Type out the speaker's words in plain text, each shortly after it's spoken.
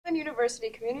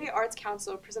University Community Arts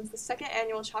Council presents the second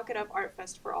annual Chalk It Up Art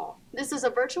Fest for All. This is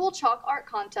a virtual chalk art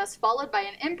contest followed by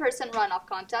an in-person runoff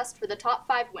contest for the top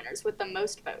 5 winners with the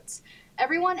most votes.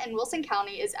 Everyone in Wilson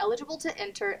County is eligible to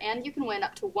enter, and you can win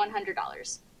up to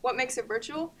 $100. What makes it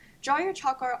virtual? Draw your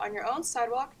chalk art on your own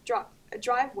sidewalk,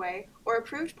 driveway, or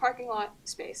approved parking lot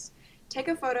space. Take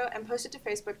a photo and post it to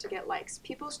Facebook to get likes.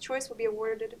 People's Choice will be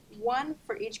awarded one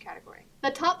for each category.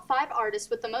 The top 5 artists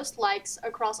with the most likes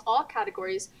across all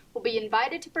categories will be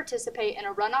invited to participate in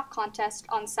a runoff contest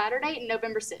on Saturday,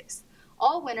 November 6th.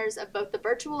 All winners of both the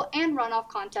virtual and runoff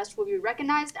contest will be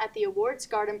recognized at the awards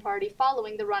garden party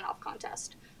following the runoff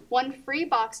contest. One free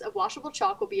box of washable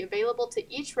chalk will be available to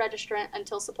each registrant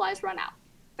until supplies run out.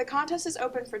 The contest is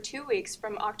open for 2 weeks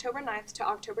from October 9th to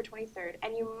October 23rd,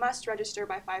 and you must register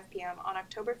by 5 p.m. on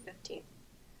October 15th.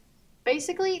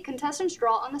 Basically, contestants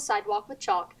draw on the sidewalk with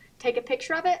chalk, take a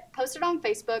picture of it, post it on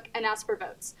Facebook, and ask for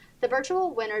votes. The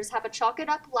virtual winners have a Chalk It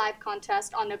Up live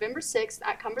contest on November 6th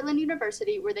at Cumberland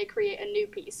University where they create a new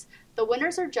piece. The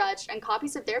winners are judged, and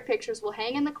copies of their pictures will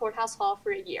hang in the courthouse hall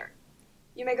for a year.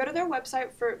 You may go to their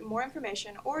website for more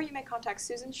information, or you may contact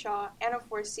Susan Shaw, Anna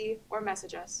Forsey, or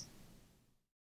message us.